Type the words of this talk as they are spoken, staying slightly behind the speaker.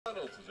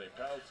McDonald's is a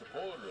proud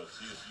supporter of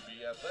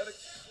CSUB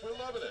Athletics. We're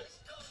loving it.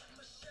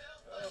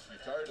 If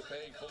you're tired of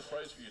paying full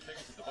price for your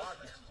tickets at the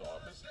Bakersfield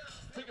office,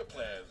 pickup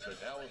plans are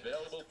now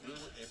available through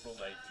April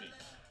 19th.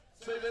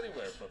 Save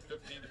anywhere from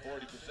 15 to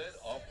 40%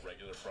 off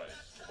regular price.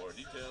 For more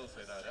details,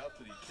 head on out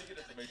to the ticket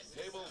information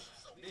table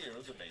near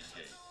the main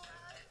gate.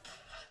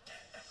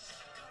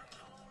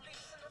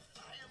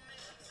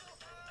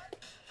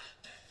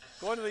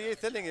 Going to the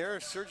 8th inning here,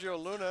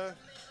 Sergio Luna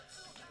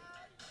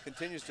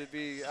continues to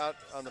be out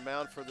on the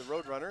mound for the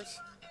Roadrunners.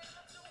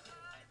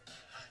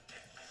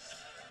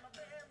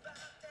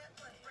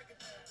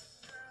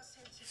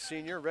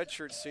 Senior,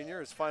 redshirt senior,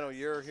 his final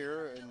year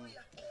here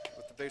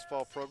with the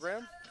baseball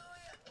program.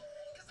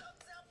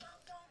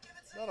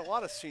 Not a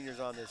lot of seniors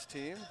on this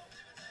team.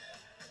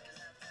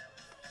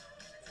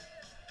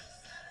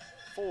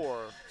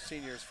 4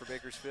 seniors for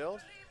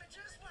Bakersfield.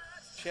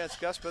 Chance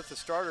Guspeth, the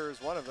starter,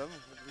 is one of them.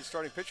 The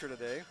starting pitcher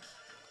today.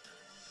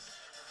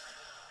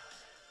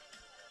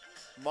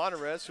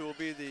 Monterez, who will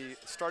be the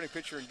starting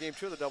pitcher in Game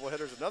 2 of the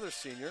doubleheader, is another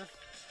senior.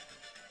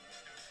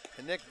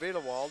 And Nick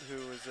Velewald,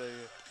 who is a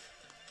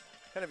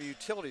kind of a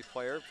utility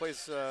player, plays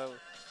some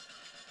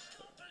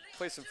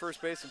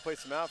first base and plays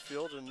some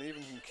outfield, and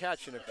even can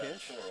catch in a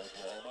pinch.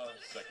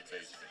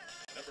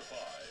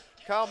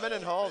 Kyle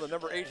Mendenhall, the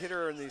number 8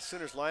 hitter in the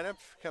Sooners lineup,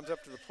 comes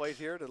up to the plate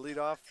here to lead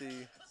off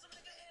the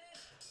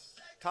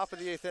top of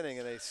the 8th inning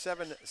in a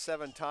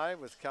 7-7 tie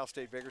with Cal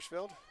State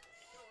Bakersfield.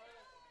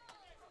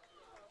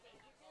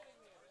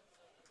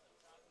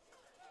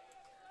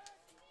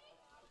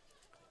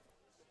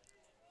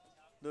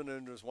 Luna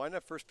into his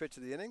windup, first pitch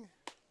of the inning.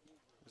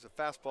 There's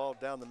a fastball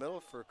down the middle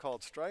for a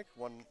called strike.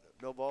 1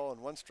 no ball and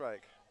 1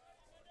 strike.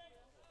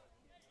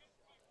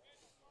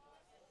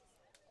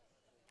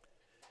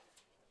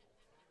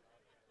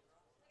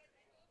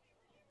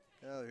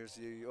 Now here's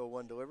the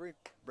 0-1 delivery.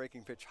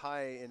 Breaking pitch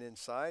high and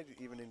inside,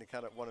 evening the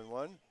count at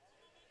 1-1.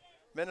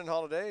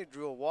 Mendenhall today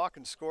drew a walk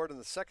and scored in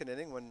the 2nd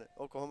inning when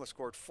Oklahoma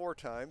scored 4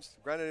 times.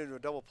 Grounded into a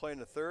double play in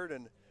the 3rd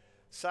and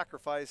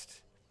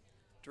sacrificed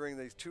during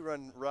the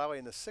 2-run rally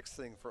in the 6th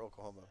inning for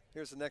Oklahoma.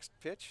 Here's the next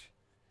pitch.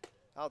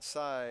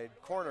 Outside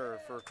corner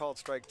for a called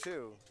strike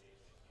 2.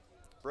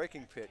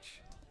 Breaking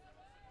pitch.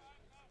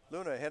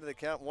 Luna ahead of the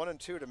count 1-2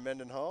 to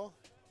Mendenhall.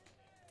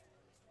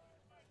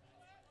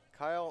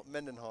 Kyle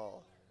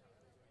Mendenhall.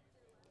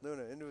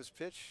 Luna into his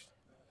pitch.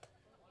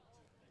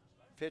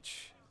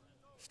 Pitch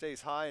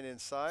stays high and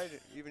inside,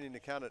 evening the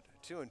count at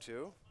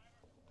 2-2.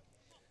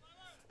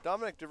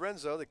 Dominic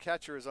DiRenzo, the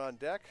catcher, is on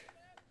deck.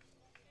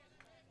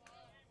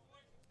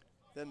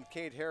 Then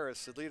Cade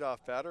Harris, the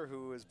leadoff batter,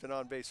 who has been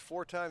on base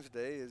 4 times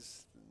today,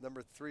 is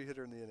number 3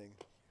 hitter in the inning.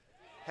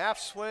 Half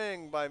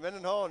swing by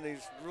Mendenhall, and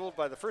he's ruled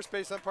by the first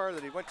base umpire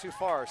that he went too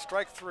far.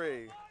 Strike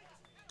 3.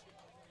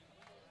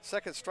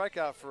 Second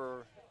strikeout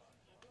for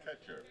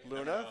catcher,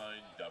 Luna. 9,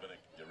 Dominic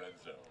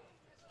DiRenzo.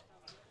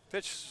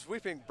 Pitch,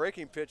 sweeping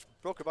breaking pitch,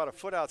 broke about a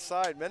foot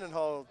outside.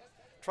 Mendenhall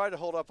tried to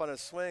hold up on his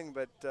swing,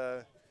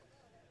 but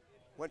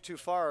went too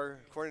far,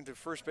 according to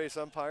first base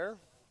umpire.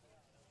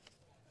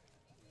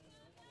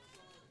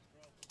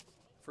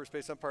 First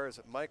base umpire is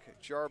Mike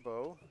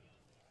Jarbo.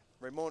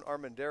 Ramon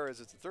Armendariz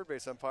is the third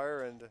base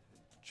umpire, and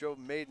Joe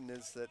Maiden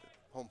is at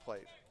home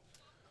plate.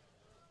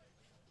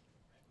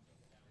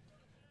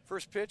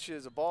 First pitch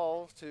is a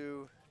ball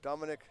to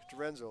Dominic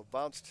DiRenzo,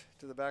 bounced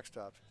to the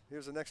backstop.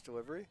 Here's the next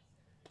delivery.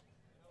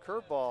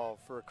 Curveball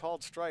for a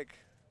called strike,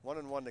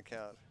 1-1 to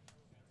count.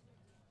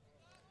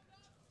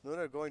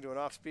 Luna going to an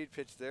off-speed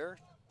pitch there,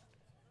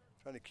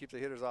 trying to keep the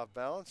hitters off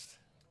balance.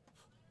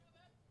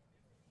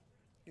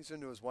 He's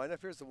into his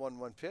windup. Here's the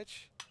 1-1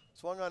 pitch.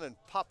 Swung on and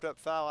popped up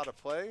foul out of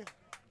play.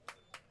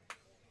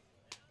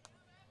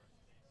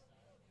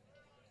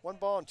 1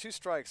 ball and 2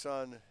 strikes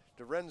on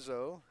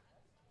DiRenzo,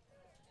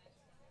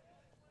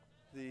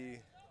 the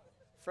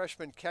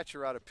freshman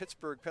catcher out of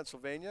Pittsburgh,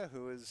 Pennsylvania,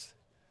 who has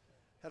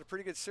had a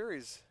pretty good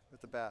series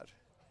with the bat.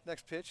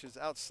 Next pitch is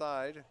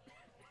outside.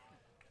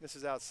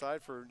 Misses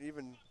outside for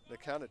even the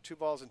count at 2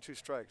 balls and 2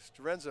 strikes.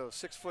 DiRenzo,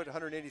 6 foot,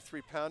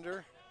 183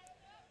 pounder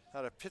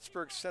out of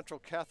Pittsburgh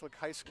Central Catholic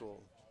High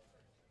School.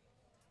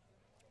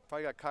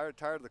 Probably got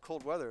tired of the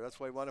cold weather. That's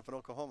why he wound up in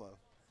Oklahoma.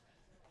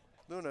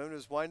 Luna in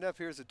his windup.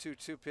 Here's a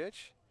 2-2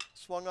 pitch.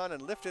 Swung on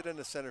and lifted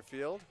into center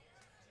field.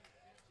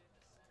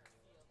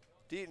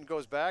 Deaton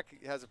goes back,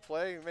 has a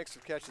play, makes a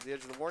catch at the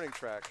edge of the warning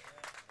track.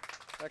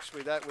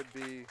 Actually, that would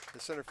be the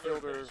center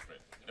fielder,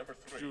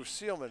 Drew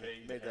Seelman,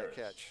 made that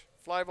catch.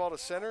 Fly ball to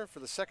center for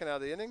the 2nd out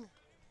of the inning.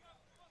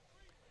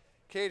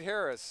 Cade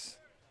Harris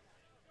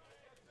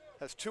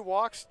has 2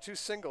 walks, 2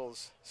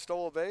 singles,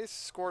 stole a base,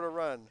 scored a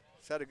run.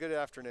 He's had a good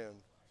afternoon.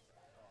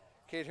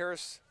 Cade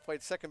Harris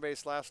played second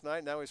base last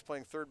night. Now he's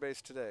playing third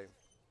base today.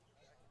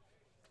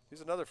 He's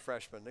another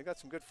freshman. They got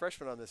some good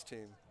freshmen on this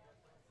team.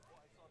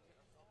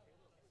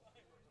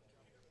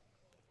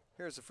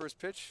 Here's the first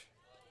pitch.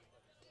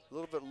 A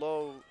little bit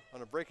low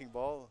on a breaking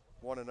ball,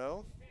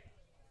 1-0.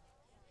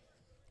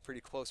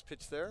 Pretty close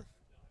pitch there.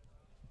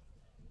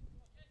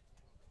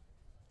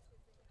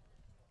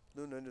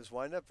 Luna in his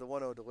windup, the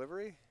 1-0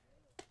 delivery.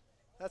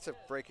 That's a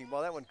breaking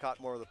ball. That one caught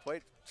more of the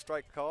plate.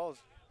 Strike calls.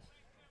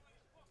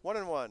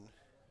 1-1.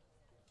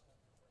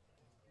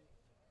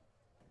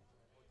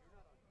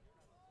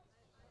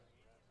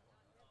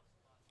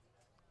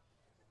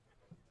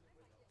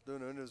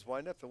 Luna into his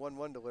windup, the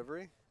 1-1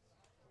 delivery.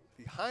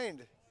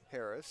 Behind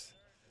Harris.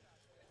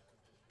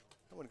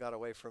 That one got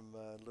away from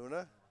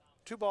Luna.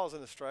 2 balls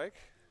and a strike.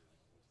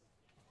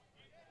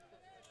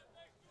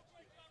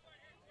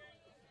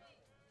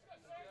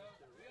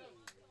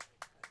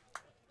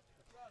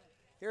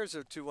 Here's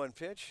a 2-1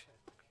 pitch.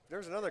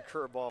 There's another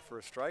curveball for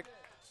a strike.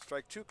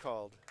 Strike 2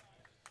 called.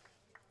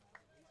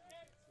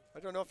 I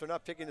don't know if they're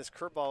not picking this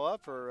curveball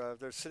up or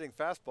they're sitting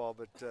fastball,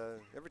 but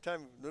every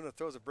time Luna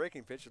throws a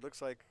breaking pitch, it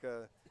looks like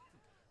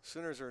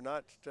Sooners are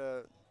not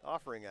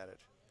offering at it.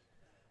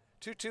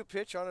 2-2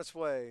 pitch on its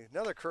way.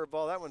 Another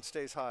curveball. That one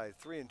stays high.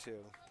 3-2.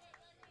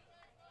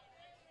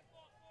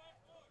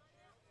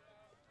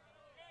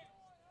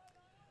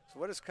 So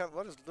what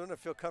does Luna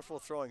feel comfortable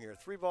throwing here?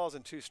 3 balls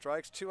and 2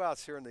 strikes. 2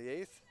 outs here in the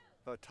 8th.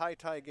 A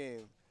tie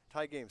game.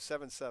 Tie game,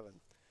 7-7.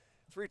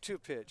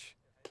 3-2 pitch.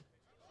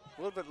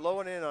 A little bit low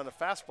and in on a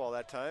fastball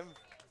that time.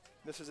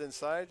 Misses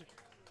inside.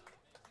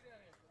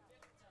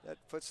 That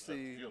puts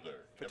the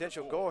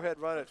potential go-ahead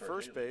run at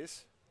first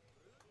base.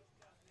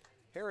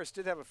 Harris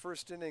did have a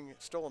first inning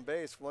stolen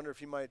base. Wonder if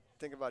he might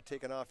think about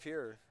taking off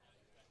here.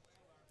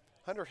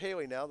 Hunter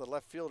Haley now, the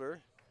left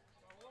fielder.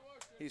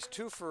 He's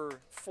 2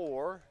 for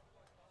 4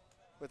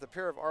 with a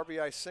pair of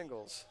RBI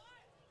singles.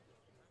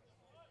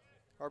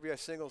 RBI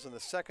singles in the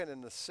 2nd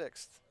and the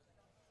 6th.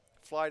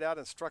 Flied out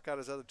and struck out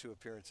his other 2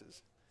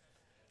 appearances.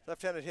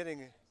 Left-handed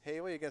hitting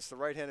Haley against the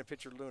right-handed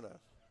pitcher Luna.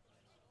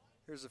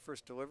 Here's the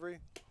first delivery.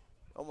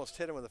 Almost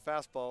hit him with a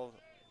fastball.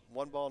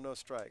 1 ball, no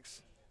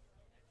strikes.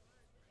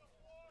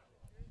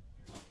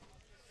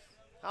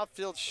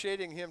 Outfield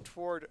shading him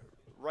toward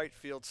right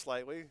field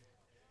slightly.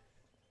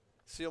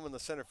 Sealman, the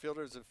center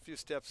fielder, is a few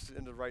steps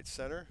into right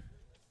center.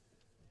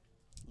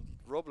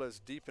 Robles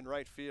deep in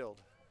right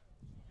field.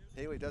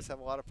 Haley does have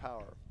a lot of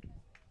power.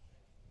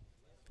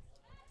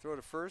 Throw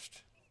to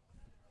first.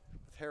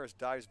 Harris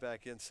dives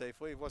back in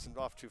safely. He wasn't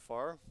off too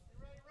far.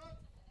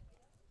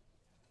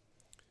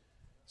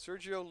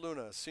 Sergio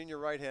Luna, senior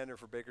right-hander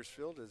for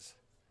Bakersfield, is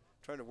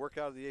trying to work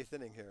out of the 8th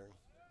inning here.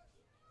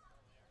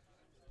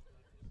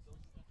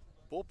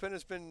 Bullpen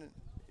has been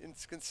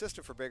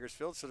inconsistent for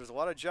Bakersfield, so there's a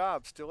lot of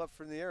jobs still up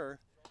in the air.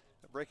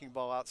 A breaking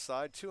ball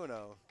outside,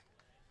 2-0.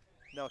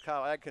 Now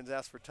Kyle Adkins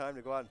asked for time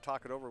to go out and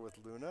talk it over with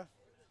Luna.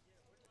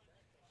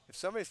 If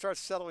somebody starts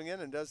settling in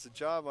and does the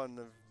job on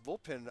the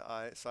bullpen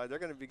side, they're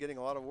going to be getting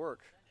a lot of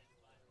work.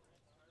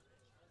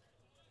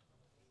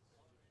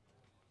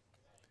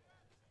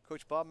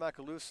 Coach Bob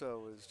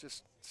Macaluso is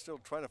just still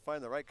trying to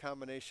find the right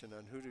combination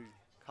on who to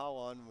call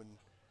on when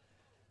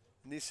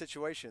in these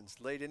situations,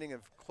 late inning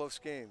of close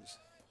games.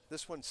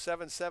 This one's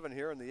 7-7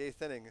 here in the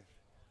 8th inning.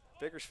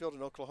 Bakersfield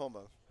and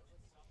Oklahoma.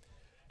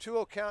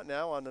 2-0 count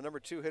now on the number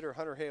 2 hitter,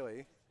 Hunter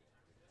Haley.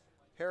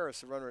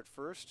 Harris, the runner at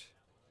first.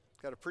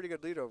 Got a pretty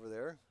good lead over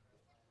there.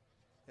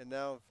 And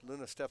now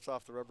Luna steps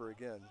off the rubber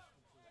again.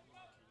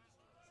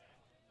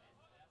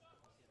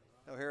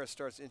 Now Harris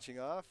starts inching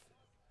off.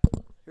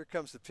 Here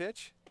comes the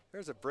pitch.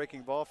 There's a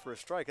breaking ball for a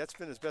strike. That's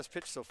been his best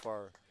pitch so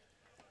far.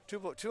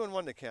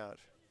 2-1 to count.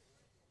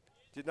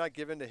 Did not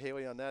give in to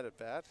Haley on that at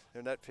bat,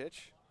 and that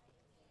pitch.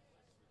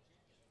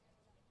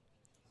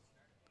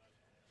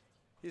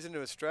 He's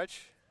into a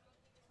stretch.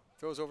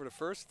 Throws over to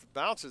first,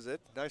 bounces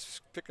it.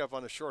 Nice pickup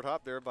on the short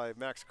hop there by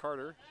Max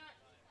Carter.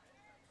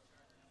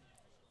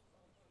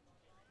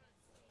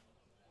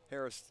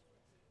 Harris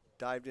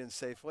dived in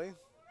safely.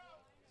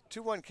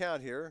 2-1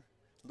 count here.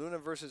 Luna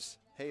versus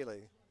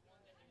Haley.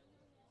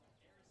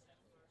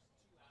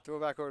 Throw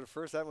back over to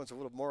first. That one's a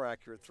little more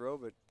accurate throw,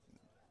 but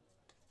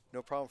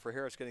no problem for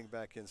Harris getting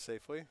back in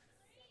safely.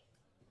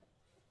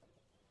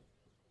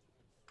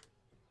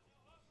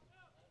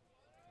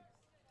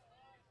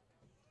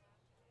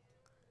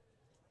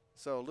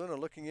 So Luna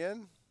looking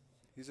in.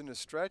 He's in the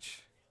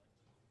stretch.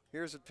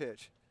 Here's a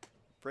pitch.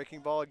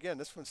 Breaking ball again.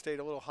 This one stayed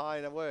a little high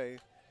and away.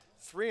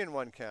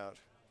 3-1 count.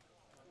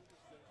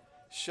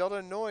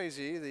 Sheldon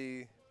Noisy,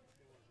 the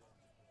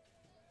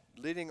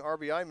leading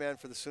RBI man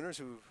for the Sooners,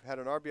 who had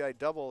an RBI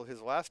double his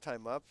last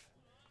time up,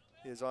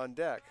 is on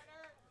deck.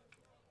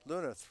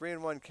 Luna,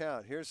 3-1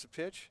 count. Here's the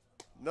pitch.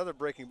 Another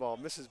breaking ball.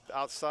 Misses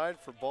outside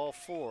for ball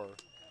 4.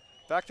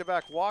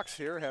 Back-to-back walks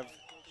here have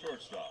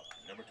Shortstop,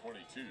 number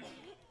 22.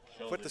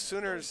 put the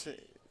Sooners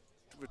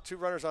with 2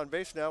 runners on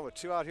base now, with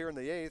 2 out here in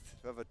the 8th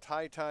of a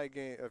tie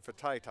game.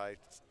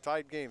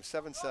 Tied game,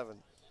 7-7.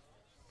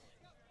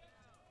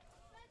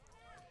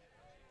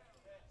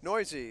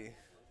 Noisy,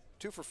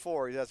 2 for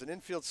 4. He has an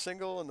infield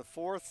single in the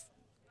 4th,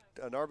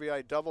 an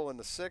RBI double in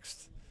the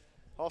 6th.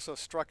 Also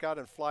struck out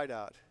and flied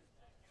out.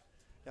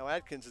 Now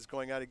Adkins is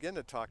going out again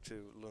to talk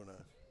to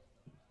Luna.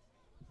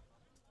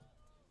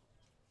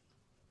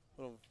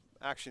 Little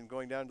action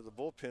going down to the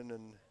bullpen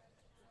and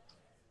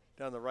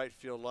down the right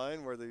field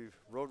line where the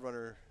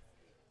Roadrunner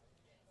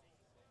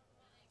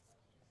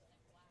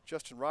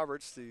Justin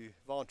Roberts, the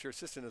volunteer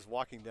assistant, is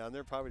walking down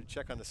there, probably to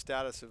check on the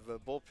status of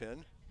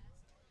bullpen.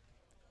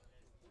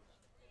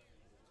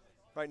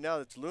 Right now,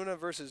 it's Luna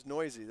versus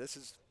Noisy.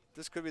 This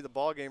could be the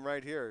ball game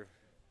right here.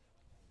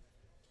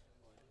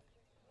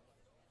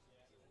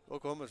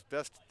 Oklahoma's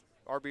best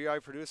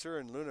RBI producer,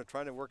 and Luna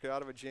trying to work it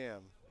out of a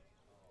jam.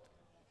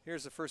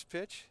 Here's the first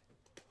pitch.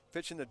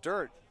 Pitch in the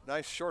dirt.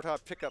 Nice short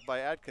hop pickup by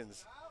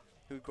Atkins,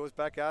 who goes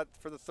back out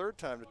for the third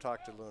time to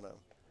talk to Luna.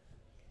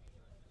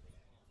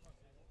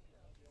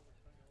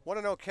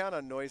 1-0 count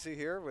on Noisy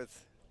here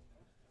with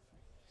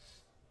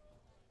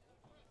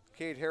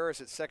Cade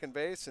Harris at second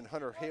base and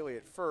Hunter Haley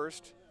at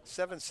first.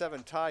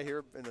 7-7 tie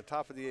here in the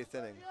top of the 8th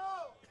inning.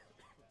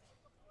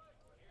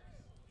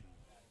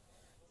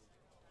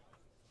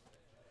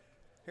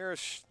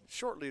 Harris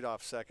short lead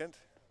off second.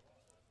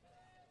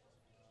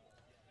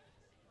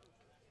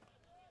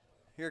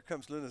 Here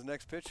comes Luna's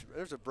next pitch.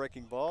 There's a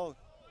breaking ball,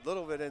 a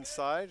little bit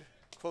inside.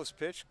 Close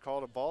pitch,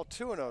 called a ball.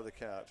 2-0 the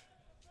count.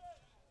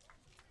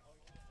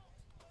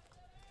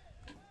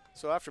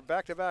 So after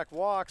back-to-back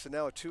walks and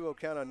now a 2-0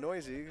 count on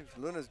Noisy,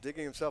 Luna's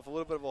digging himself a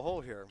little bit of a hole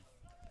here.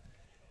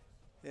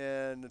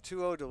 And the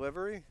 2-0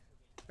 delivery.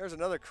 There's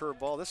another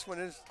curveball. This one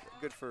is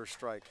good for a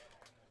strike.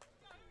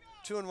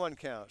 2-1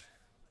 count.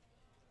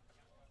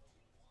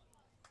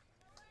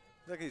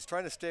 Look, he's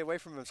trying to stay away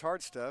from his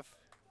hard stuff.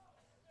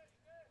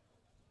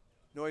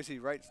 Noisy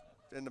right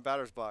in the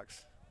batter's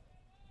box.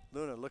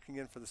 Luna looking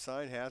in for the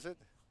sign, has it.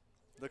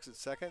 Looks at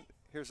second.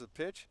 Here's the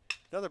pitch.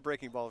 Another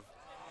breaking ball.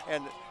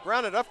 And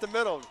grounded up the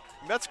middle.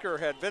 Metzger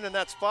had been in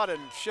that spot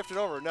and shifted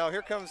over. Now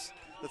here comes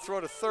the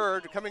throw to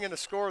third. Coming in to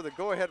score the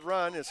go-ahead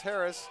run is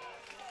Harris.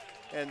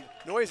 And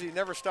Noisy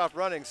never stopped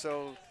running,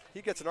 so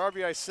he gets an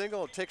RBI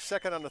single and takes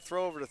second on the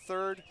throw over to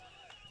third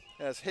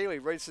as Haley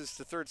races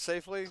to third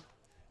safely.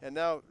 And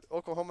now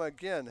Oklahoma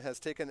again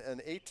has taken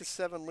an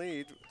 8-7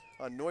 lead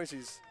on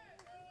Noisy's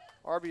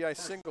RBI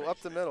single up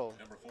the middle.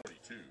 Number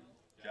 42,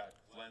 Jack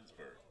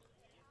Flansburgh.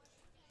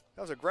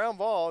 That was a ground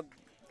ball,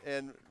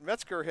 and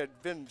Metzger had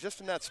been just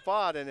in that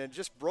spot and had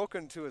just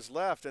broken to his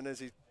left, and as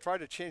he tried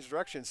to change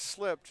direction,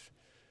 slipped.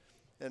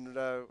 And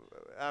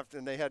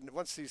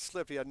once he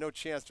slipped, he had no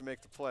chance to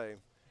make the play.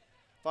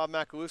 Bob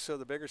Macaluso,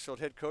 the Bakersfield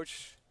head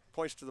coach,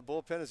 points to the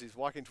bullpen as he's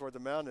walking toward the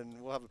mound,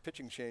 and we'll have a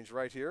pitching change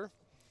right here.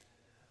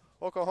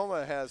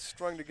 Oklahoma has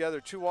strung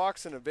together 2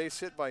 walks and a base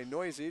hit by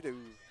Noisy to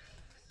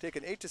take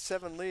an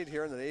 8-7 lead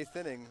here in the 8th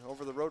inning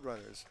over the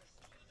Roadrunners.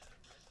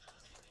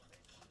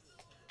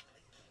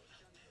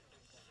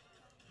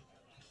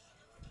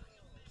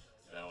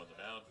 Now on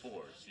the mound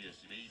for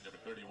CSUB, number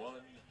 31,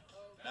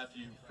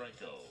 Matthew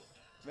Franco.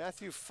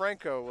 Matthew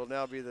Franco will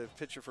now be the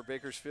pitcher for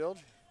Bakersfield.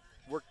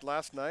 Worked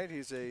last night.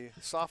 He's a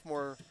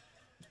sophomore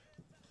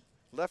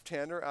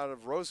left-hander out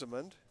of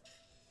Rosamond.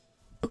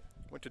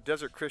 Went to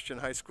Desert Christian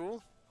High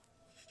School.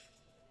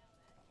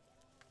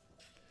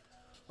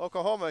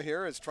 Oklahoma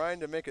here is trying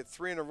to make it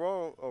 3 in a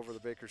row over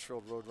the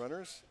Bakersfield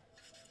Roadrunners.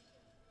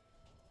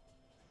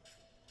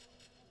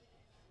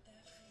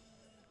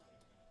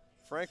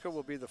 Franco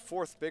will be the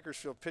 4th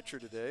Bakersfield pitcher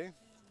today.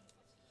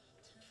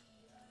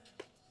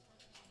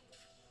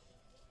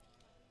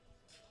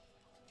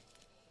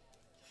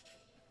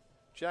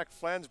 Jack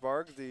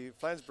Flansburgh,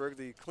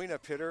 the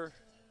cleanup hitter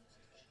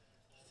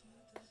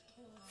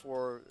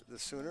for the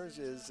Sooners,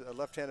 is a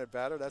left-handed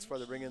batter. That's why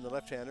they bring in the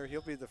left-hander. He'll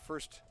be the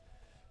first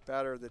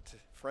batter that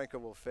Franco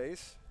will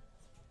face.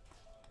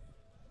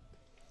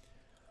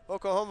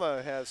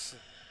 Oklahoma has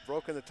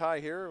broken the tie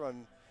here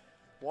on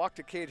walk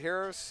to Cade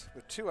Harris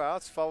with 2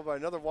 outs, followed by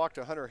another walk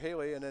to Hunter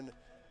Haley, and then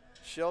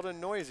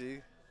Sheldon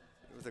Noisy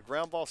with a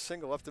ground ball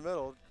single up the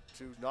middle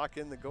to knock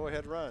in the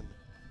go-ahead run.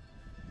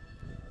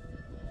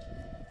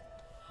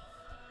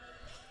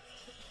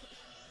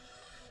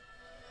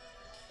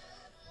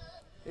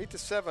 Eight to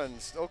 7,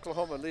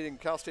 Oklahoma leading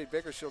Cal State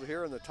Bakersfield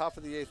here in the top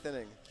of the 8th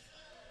inning.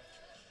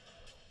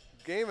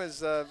 Game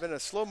has been a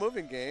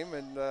slow-moving game,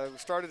 and we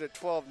started at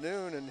 12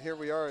 noon, and here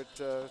we are at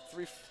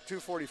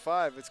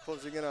 2:45. It's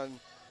closing in on.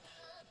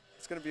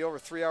 It's going to be over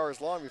 3 hours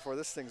long before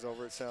this thing's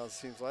over. It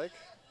seems like.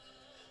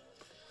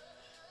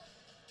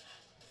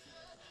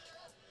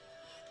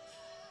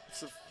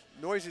 So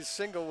Noisy's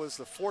single was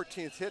the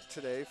 14th hit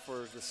today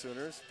for the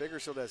Sooners.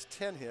 Bakersfield has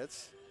 10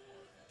 hits.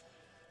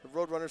 The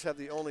Roadrunners have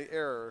the only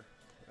error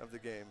of the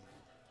game.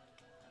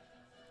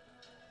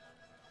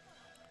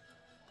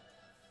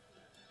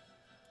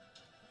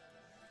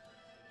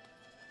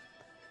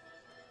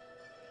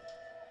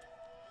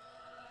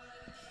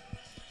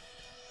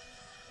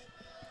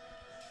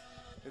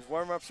 His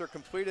warm-ups are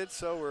completed,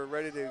 so we're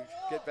ready to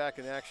get back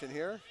in action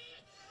here.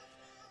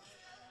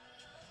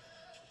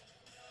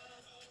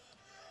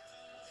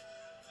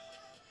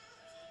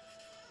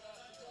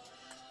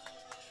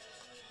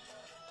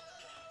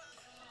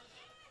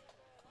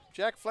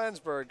 Jack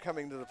Flansburgh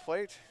coming to the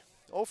plate.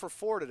 0 for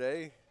 4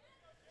 today.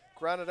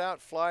 Grounded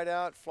out, flied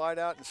out,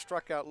 and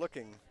struck out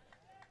looking.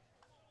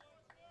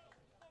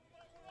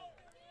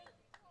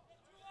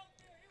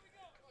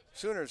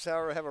 Sooners,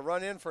 however, have a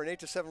run in for an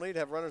 8-7 lead,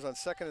 have runners on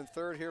second and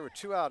third here with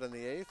 2 out in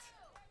the 8th.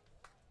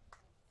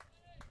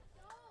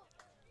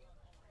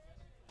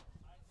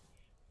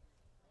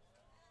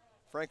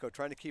 Franco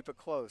trying to keep it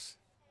close.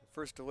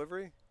 First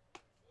delivery,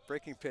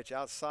 breaking pitch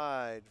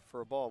outside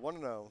for a ball,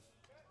 1-0.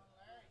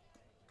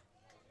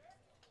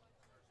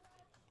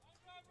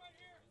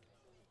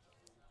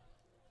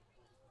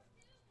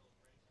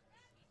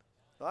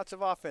 Lots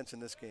of offense in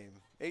this game.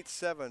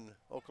 8-7,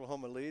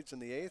 Oklahoma leads in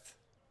the 8th.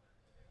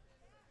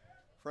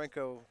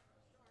 Franco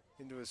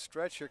into his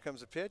stretch. Here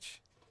comes a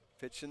pitch.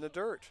 Pitch in the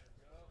dirt.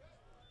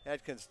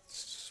 Adkins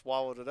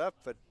swallowed it up,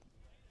 but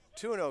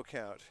 2-0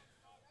 count.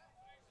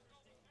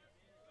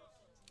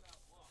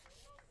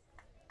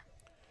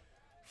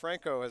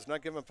 Franco has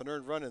not given up an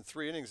earned run in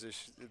 3 innings,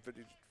 but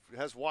he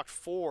has walked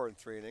 4 in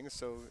 3 innings,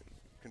 so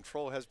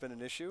control has been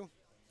an issue.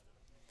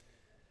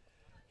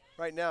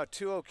 Right now,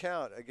 2-0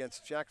 count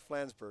against Jack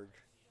Flansburgh.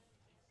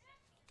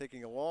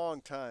 Taking a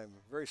long time,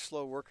 very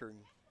slow worker.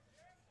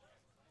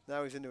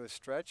 Now he's into his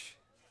stretch.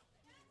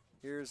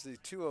 Here's the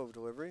 2-0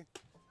 delivery.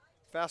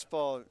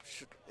 Fastball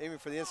aiming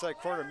for the inside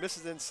corner,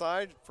 misses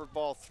inside for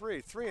ball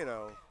 3, 3-0.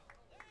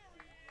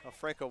 Now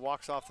Franco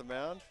walks off the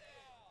mound.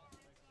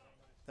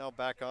 Now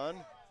back on.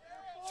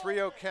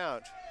 3-0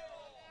 count.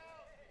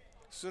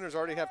 Sooners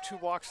already have 2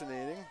 walks in the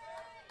inning.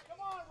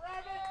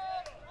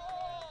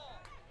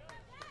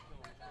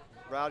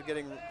 Crowd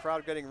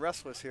getting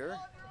restless here.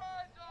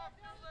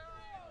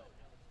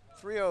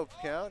 3-0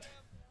 count.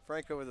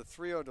 Franco with a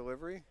 3-0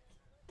 delivery.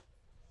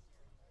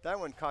 That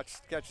one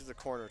catches the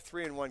corner.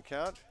 3-1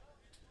 count.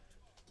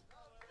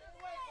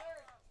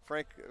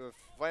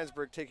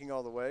 Flansburgh taking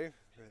all the way.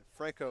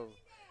 Franco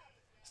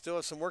still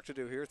has some work to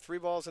do here. 3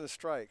 balls and a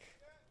strike.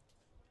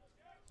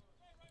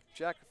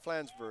 Jack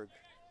Flansburgh.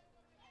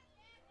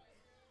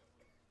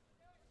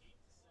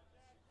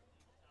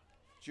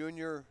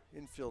 Junior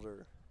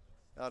infielder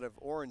out of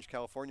Orange,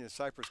 California,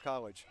 Cypress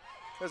College.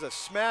 There's a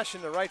smash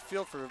in the right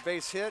field for a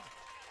base hit.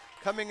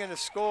 Coming in to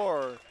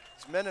score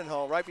is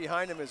Mendenhall. Right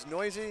behind him is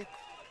Noisy.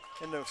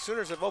 And the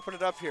Sooners have opened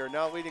it up here,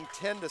 now leading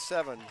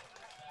 10-7.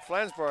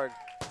 Flansburgh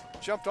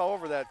jumped all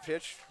over that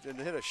pitch and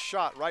hit a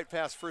shot right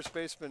past first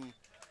baseman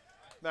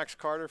Max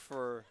Carter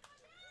for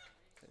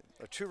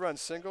a 2-run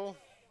single.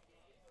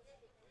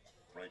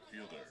 Right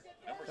fielder,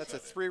 that's a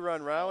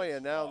 3-run rally,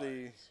 and now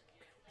the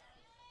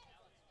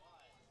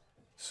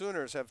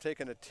Sooners have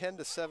taken a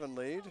 10-7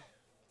 lead.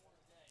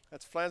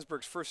 That's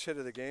Flansburgh's first hit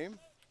of the game.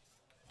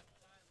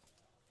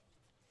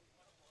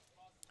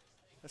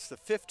 That's the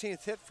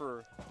 15th hit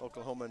for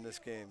Oklahoma in this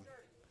game.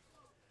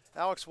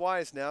 Alex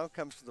Wise now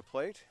comes to the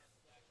plate.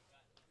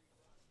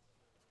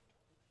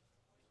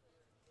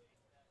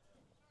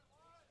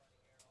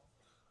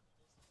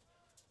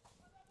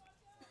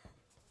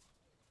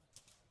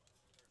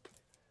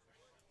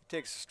 He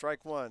takes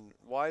strike 1.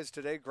 Wise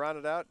today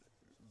grounded out,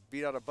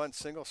 beat out a bunt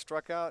single,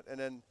 struck out, and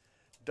then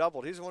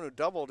doubled. He's the one who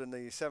doubled in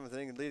the 7th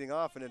inning leading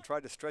off, and then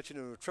tried to stretch it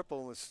into a triple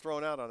and was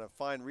thrown out on a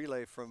fine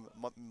relay from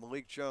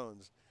Malik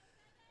Jones.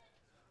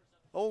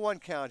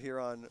 0-1 count here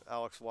on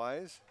Alex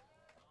Wise.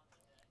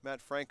 Matt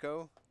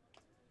Franco,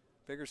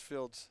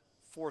 Bakersfield's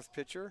 4th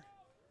pitcher.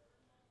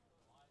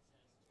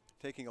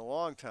 Taking a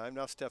long time,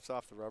 now steps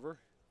off the rubber.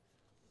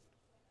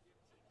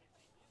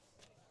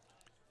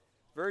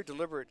 Very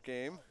deliberate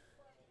game.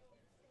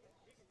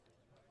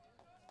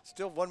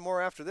 Still one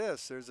more after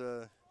this. This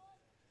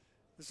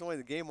is only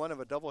the game 1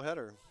 of a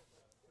doubleheader.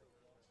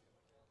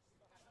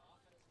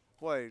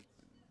 Boy,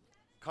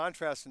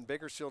 contrast in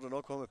Bakersfield and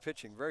Oklahoma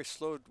pitching. Very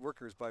slow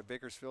workers by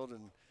Bakersfield,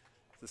 and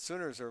the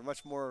Sooners are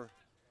much more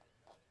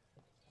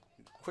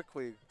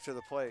quickly to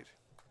the plate.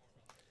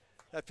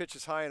 That pitch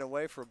is high and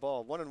away for a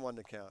ball. 1-1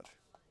 to count.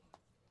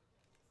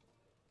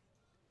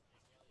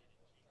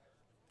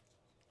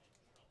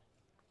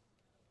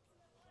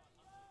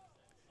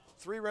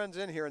 Three runs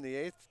in here in the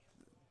 8th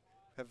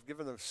have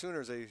given the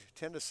Sooners a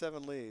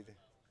 10-7 lead.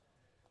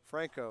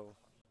 Franco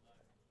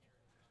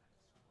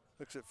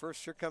looks at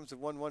first. Here comes the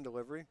 1-1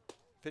 delivery.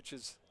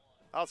 Pitches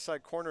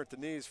outside corner at the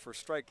knees for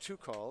strike 2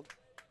 called.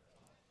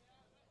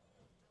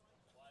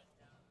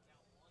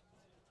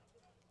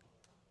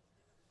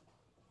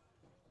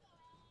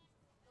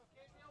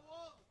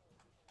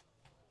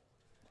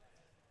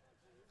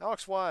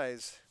 Alex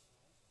Wise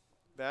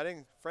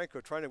batting.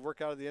 Franco trying to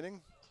work out of the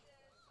inning.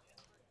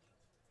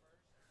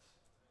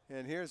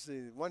 And here's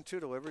the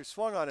 1-2 delivery.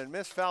 Swung on and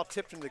missed. Foul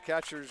tipped into the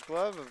catcher's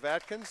glove of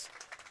Atkins.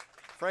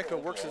 Franco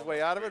works his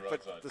way out of it,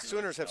 but the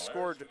Sooners have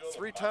scored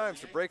 3 times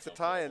to break the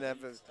tie and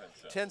have a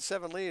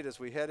 10-7 lead as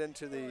we head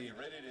into the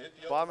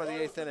bottom of the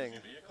 8th inning.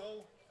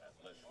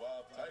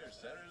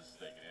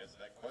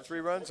 3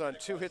 runs on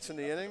 2 hits in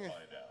the inning.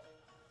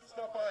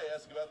 Stop by,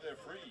 ask about their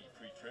free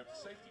pre-trip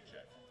safety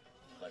check.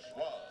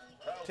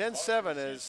 10-7 as